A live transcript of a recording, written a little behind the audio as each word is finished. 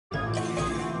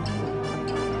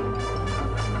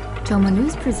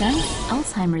TomoNews presents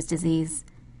Alzheimer's disease.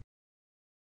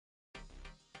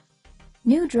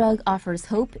 New drug offers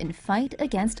hope in fight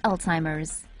against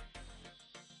Alzheimer's.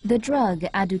 The drug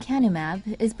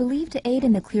Aducanumab is believed to aid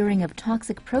in the clearing of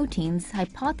toxic proteins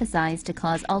hypothesized to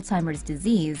cause Alzheimer's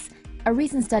disease. A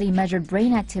recent study measured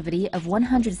brain activity of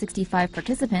 165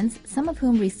 participants, some of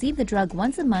whom received the drug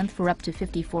once a month for up to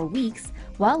 54 weeks,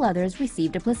 while others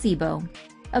received a placebo.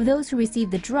 Of those who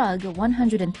received the drug,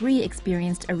 103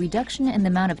 experienced a reduction in the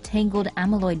amount of tangled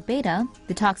amyloid beta,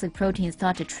 the toxic proteins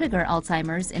thought to trigger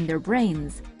Alzheimer's, in their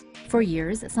brains. For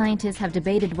years, scientists have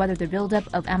debated whether the buildup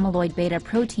of amyloid beta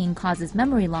protein causes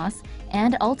memory loss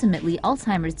and ultimately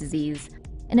Alzheimer's disease.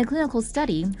 In a clinical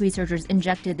study, researchers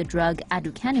injected the drug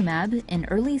Aducanumab in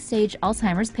early-stage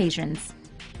Alzheimer's patients.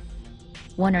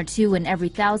 1 or 2 in every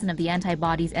 1,000 of the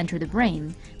antibodies enter the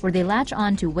brain, where they latch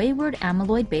on to wayward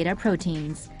amyloid beta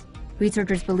proteins.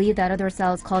 Researchers believe that other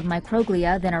cells called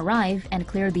microglia then arrive and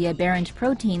clear the aberrant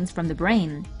proteins from the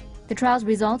brain. The trial's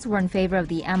results were in favor of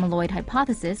the amyloid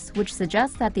hypothesis, which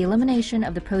suggests that the elimination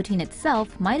of the protein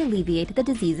itself might alleviate the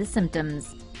disease's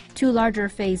symptoms. 2 larger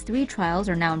Phase 3 trials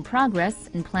are now in progress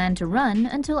and plan to run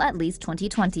until at least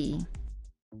 2020.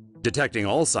 Detecting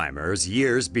Alzheimer's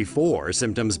years before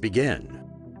symptoms begin.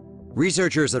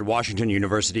 Researchers at Washington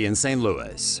University in St.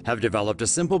 Louis have developed a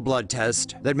simple blood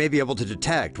test that may be able to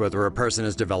detect whether a person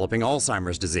is developing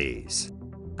Alzheimer's disease.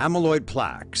 Amyloid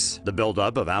plaques, the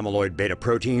buildup of amyloid beta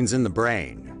proteins in the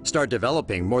brain, start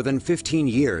developing more than 15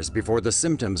 years before the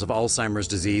symptoms of Alzheimer's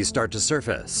disease start to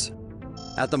surface.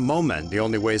 At the moment, the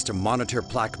only ways to monitor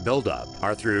plaque buildup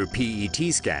are through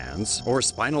PET scans or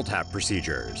spinal tap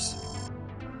procedures.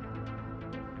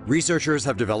 Researchers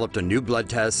have developed a new blood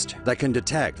test that can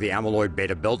detect the amyloid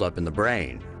beta buildup in the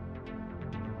brain.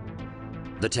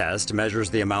 The test measures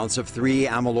the amounts of 3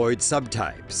 amyloid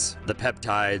subtypes, the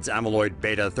peptides amyloid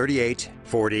beta 38,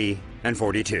 40, and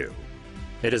 42.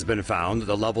 It has been found that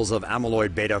the levels of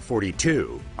amyloid beta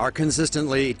 42 are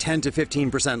consistently 10 to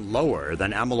 15% lower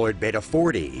than amyloid beta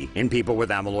 40 in people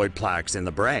with amyloid plaques in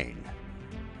the brain.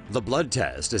 The blood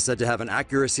test is said to have an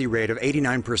accuracy rate of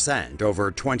 89%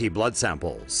 over 20 blood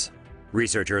samples.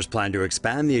 Researchers plan to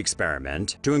expand the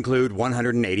experiment to include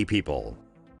 180 people.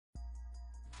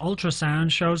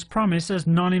 Ultrasound shows promise as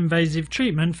non-invasive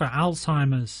treatment for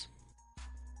Alzheimer's.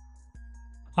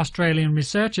 Australian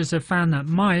researchers have found that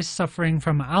mice suffering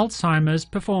from Alzheimer's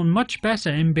perform much better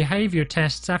in behaviour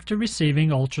tests after receiving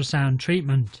ultrasound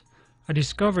treatment. A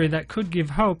discovery that could give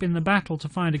hope in the battle to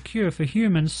find a cure for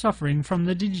humans suffering from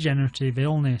the degenerative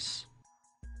illness.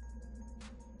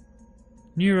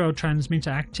 Neurotransmitter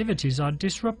activities are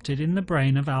disrupted in the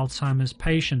brain of Alzheimer's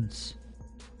patients.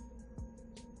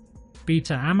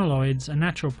 Beta amyloids, a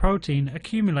natural protein,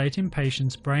 accumulate in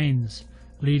patients' brains,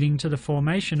 leading to the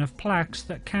formation of plaques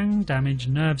that can damage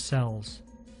nerve cells.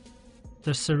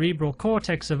 The cerebral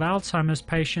cortex of Alzheimer's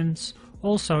patients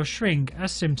also shrink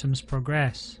as symptoms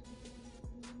progress.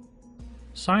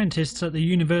 Scientists at the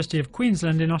University of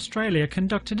Queensland in Australia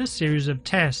conducted a series of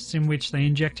tests in which they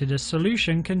injected a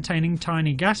solution containing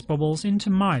tiny gas bubbles into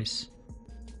mice.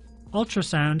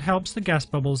 Ultrasound helps the gas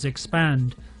bubbles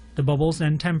expand. The bubbles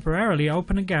then temporarily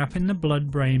open a gap in the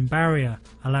blood-brain barrier,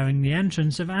 allowing the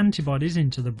entrance of antibodies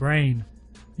into the brain.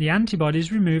 The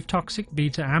antibodies remove toxic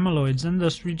beta amyloids and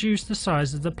thus reduce the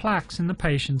size of the plaques in the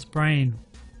patient's brain.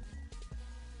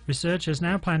 Researchers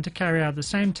now plan to carry out the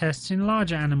same tests in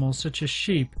larger animals such as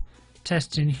sheep.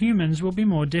 Tests in humans will be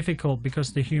more difficult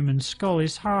because the human skull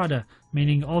is harder,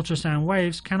 meaning ultrasound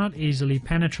waves cannot easily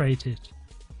penetrate it.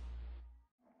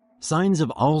 Signs of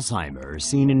Alzheimer's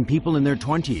seen in people in their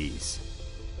 20s.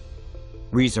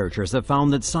 Researchers have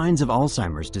found that signs of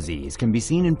Alzheimer's disease can be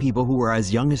seen in people who are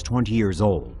as young as 20 years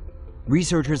old.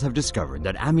 Researchers have discovered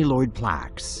that amyloid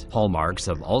plaques, hallmarks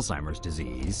of Alzheimer's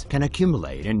disease, can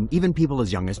accumulate in even people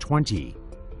as young as 20.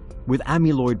 With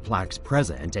amyloid plaques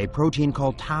present, a protein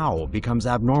called tau becomes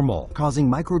abnormal, causing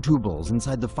microtubules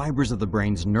inside the fibers of the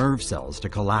brain's nerve cells to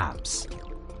collapse.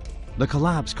 The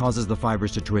collapse causes the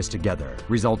fibers to twist together,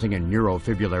 resulting in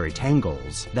neurofibrillary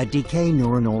tangles that decay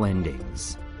neuronal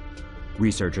endings.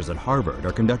 Researchers at Harvard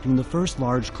are conducting the first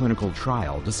large clinical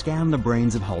trial to scan the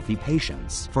brains of healthy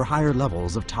patients for higher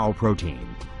levels of tau protein.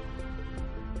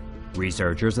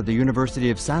 Researchers at the University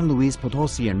of San Luis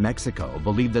Potosi in Mexico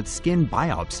believe that skin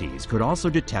biopsies could also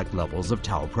detect levels of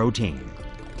tau protein.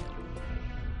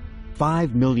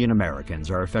 5 million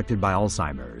Americans are affected by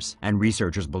Alzheimer's, and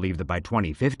researchers believe that by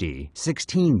 2050,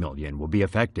 16 million will be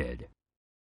affected.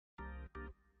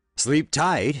 Sleep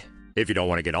tight if you don't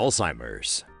want to get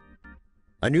Alzheimer's.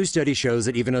 A new study shows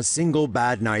that even a single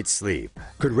bad night's sleep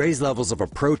could raise levels of a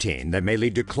protein that may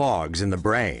lead to clogs in the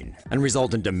brain and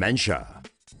result in dementia.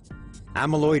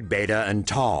 Amyloid beta and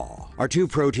tau are two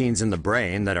proteins in the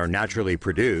brain that are naturally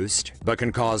produced but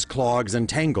can cause clogs and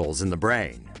tangles in the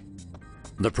brain.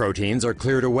 The proteins are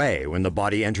cleared away when the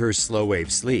body enters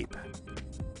slow-wave sleep.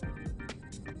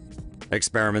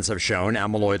 Experiments have shown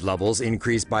amyloid levels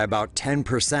increase by about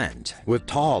 10%, with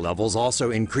tau levels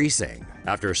also increasing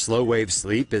after slow-wave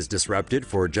sleep is disrupted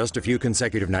for just a few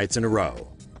consecutive nights in a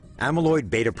row. Amyloid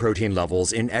beta protein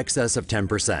levels in excess of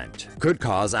 10% could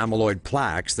cause amyloid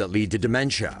plaques that lead to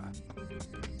dementia.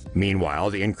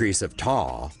 Meanwhile, the increase of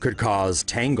tau could cause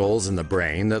tangles in the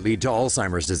brain that lead to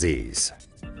Alzheimer's disease.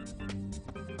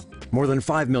 More than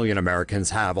 5 million Americans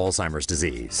have Alzheimer's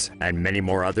disease, and many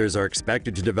more others are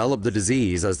expected to develop the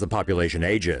disease as the population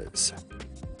ages.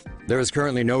 There is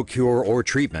currently no cure or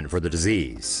treatment for the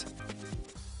disease.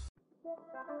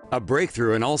 A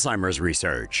breakthrough in Alzheimer's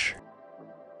research.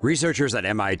 Researchers at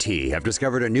MIT have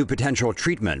discovered a new potential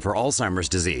treatment for Alzheimer's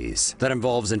disease that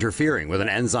involves interfering with an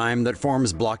enzyme that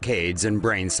forms blockades in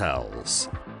brain cells.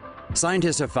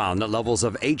 Scientists have found that levels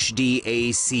of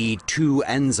HDAC2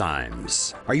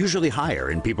 enzymes are usually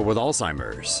higher in people with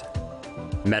Alzheimer's.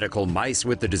 Medical mice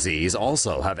with the disease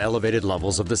also have elevated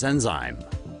levels of this enzyme.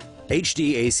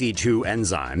 HDAC2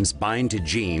 enzymes bind to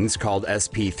genes called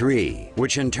SP3,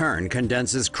 which in turn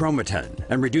condenses chromatin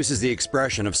and reduces the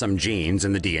expression of some genes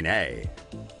in the DNA.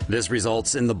 This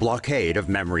results in the blockade of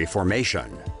memory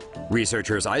formation.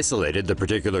 Researchers isolated the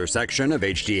particular section of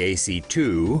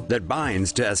HDAC2 that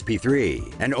binds to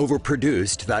SP3 and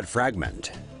overproduced that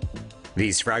fragment.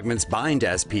 These fragments bind to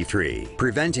SP3,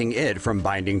 preventing it from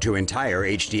binding to entire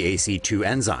HDAC2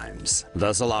 enzymes,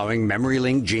 thus allowing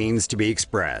memory-linked genes to be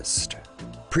expressed.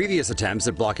 Previous attempts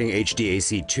at blocking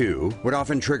HDAC2 would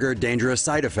often trigger dangerous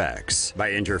side effects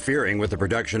by interfering with the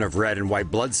production of red and white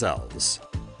blood cells.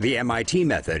 The MIT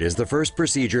method is the first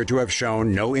procedure to have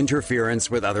shown no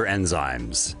interference with other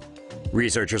enzymes.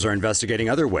 Researchers are investigating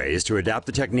other ways to adapt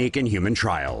the technique in human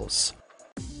trials.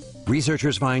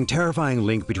 Researchers find terrifying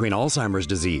link between Alzheimer's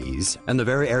disease and the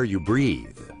very air you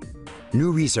breathe.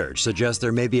 New research suggests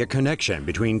there may be a connection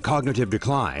between cognitive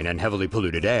decline and heavily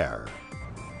polluted air.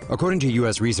 According to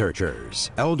U.S.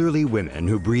 researchers, elderly women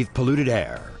who breathe polluted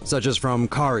air, such as from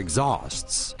car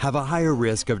exhausts, have a higher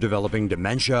risk of developing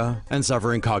dementia and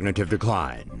suffering cognitive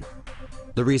decline.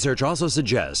 The research also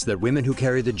suggests that women who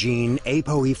carry the gene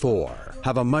ApoE4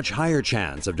 have a much higher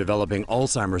chance of developing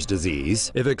Alzheimer's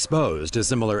disease if exposed to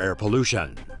similar air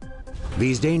pollution.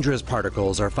 These dangerous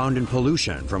particles are found in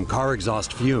pollution from car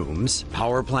exhaust fumes,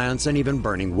 power plants, and even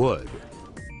burning wood.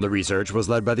 The research was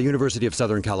led by the University of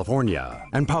Southern California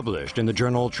and published in the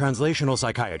journal Translational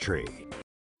Psychiatry.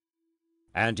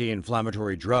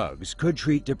 Anti-inflammatory drugs could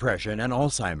treat depression and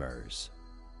Alzheimer's.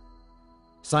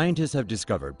 Scientists have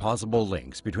discovered possible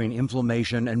links between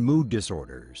inflammation and mood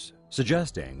disorders,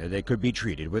 suggesting that they could be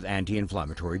treated with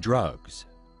anti-inflammatory drugs.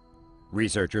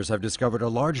 Researchers have discovered a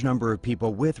large number of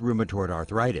people with rheumatoid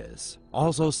arthritis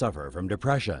also suffer from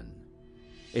depression.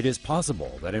 It is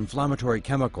possible that inflammatory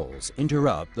chemicals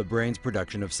interrupt the brain's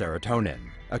production of serotonin,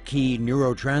 a key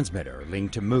neurotransmitter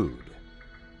linked to mood.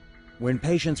 When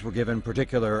patients were given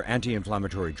particular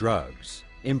anti-inflammatory drugs,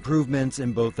 improvements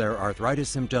in both their arthritis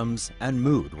symptoms and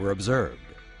mood were observed.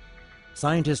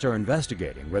 Scientists are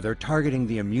investigating whether targeting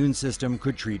the immune system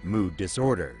could treat mood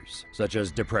disorders, such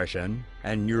as depression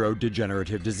and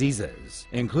neurodegenerative diseases,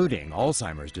 including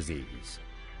Alzheimer's disease.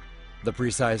 The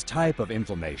precise type of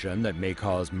inflammation that may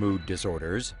cause mood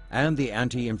disorders and the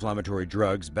anti-inflammatory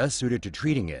drugs best suited to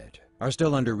treating it are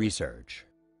still under research.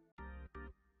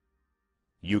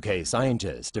 UK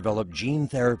scientists develop gene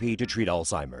therapy to treat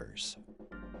Alzheimer's.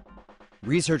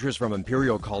 Researchers from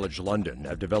Imperial College London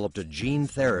have developed a gene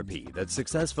therapy that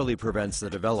successfully prevents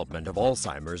the development of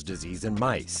Alzheimer's disease in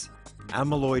mice.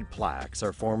 Amyloid plaques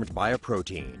are formed by a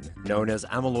protein known as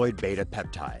amyloid beta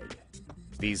peptide.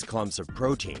 These clumps of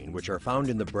protein, which are found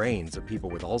in the brains of people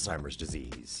with Alzheimer's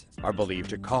disease, are believed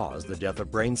to cause the death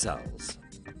of brain cells.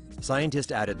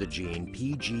 Scientists added the gene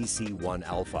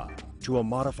PGC1-alpha to a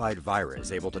modified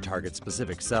virus able to target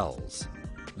specific cells.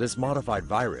 This modified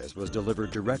virus was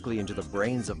delivered directly into the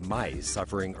brains of mice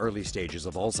suffering early stages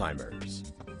of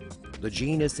Alzheimer's. The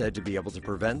gene is said to be able to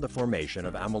prevent the formation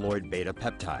of amyloid beta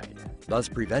peptide, thus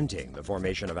preventing the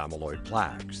formation of amyloid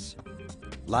plaques.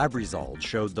 Lab results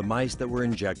showed the mice that were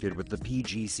injected with the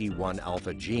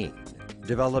PGC1-alpha gene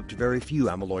developed very few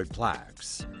amyloid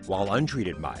plaques, while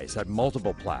untreated mice had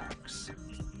multiple plaques.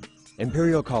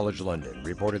 Imperial College London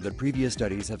reported that previous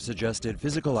studies have suggested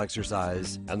physical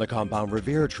exercise and the compound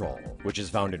resveratrol, which is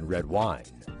found in red wine,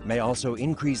 may also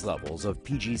increase levels of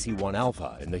PGC1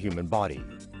 alpha in the human body.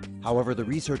 However, the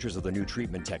researchers of the new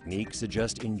treatment technique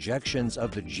suggest injections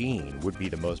of the gene would be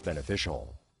the most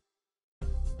beneficial.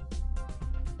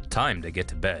 Time to get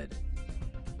to bed.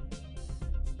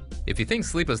 If you think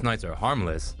sleepless nights are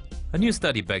harmless, a new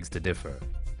study begs to differ,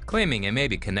 claiming it may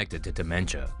be connected to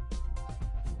dementia.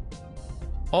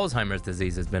 Alzheimer's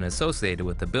disease has been associated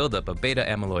with the buildup of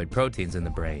beta-amyloid proteins in the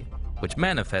brain, which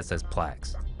manifests as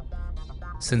plaques.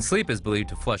 Since sleep is believed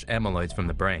to flush amyloids from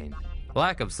the brain,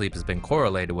 lack of sleep has been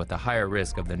correlated with a higher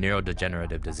risk of the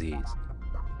neurodegenerative disease.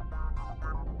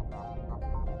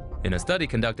 In a study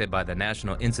conducted by the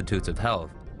National Institutes of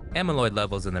Health, amyloid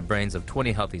levels in the brains of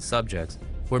 20 healthy subjects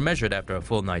were measured after a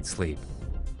full night's sleep.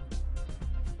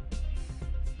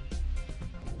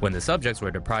 When the subjects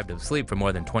were deprived of sleep for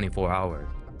more than 24 hours,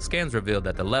 scans revealed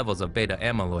that the levels of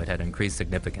beta-amyloid had increased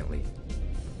significantly.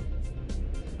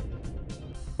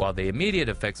 While the immediate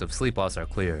effects of sleep loss are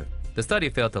clear, the study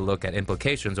failed to look at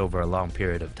implications over a long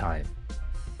period of time.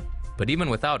 But even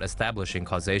without establishing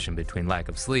causation between lack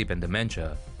of sleep and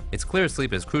dementia, it's clear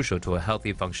sleep is crucial to a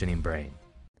healthy, functioning brain.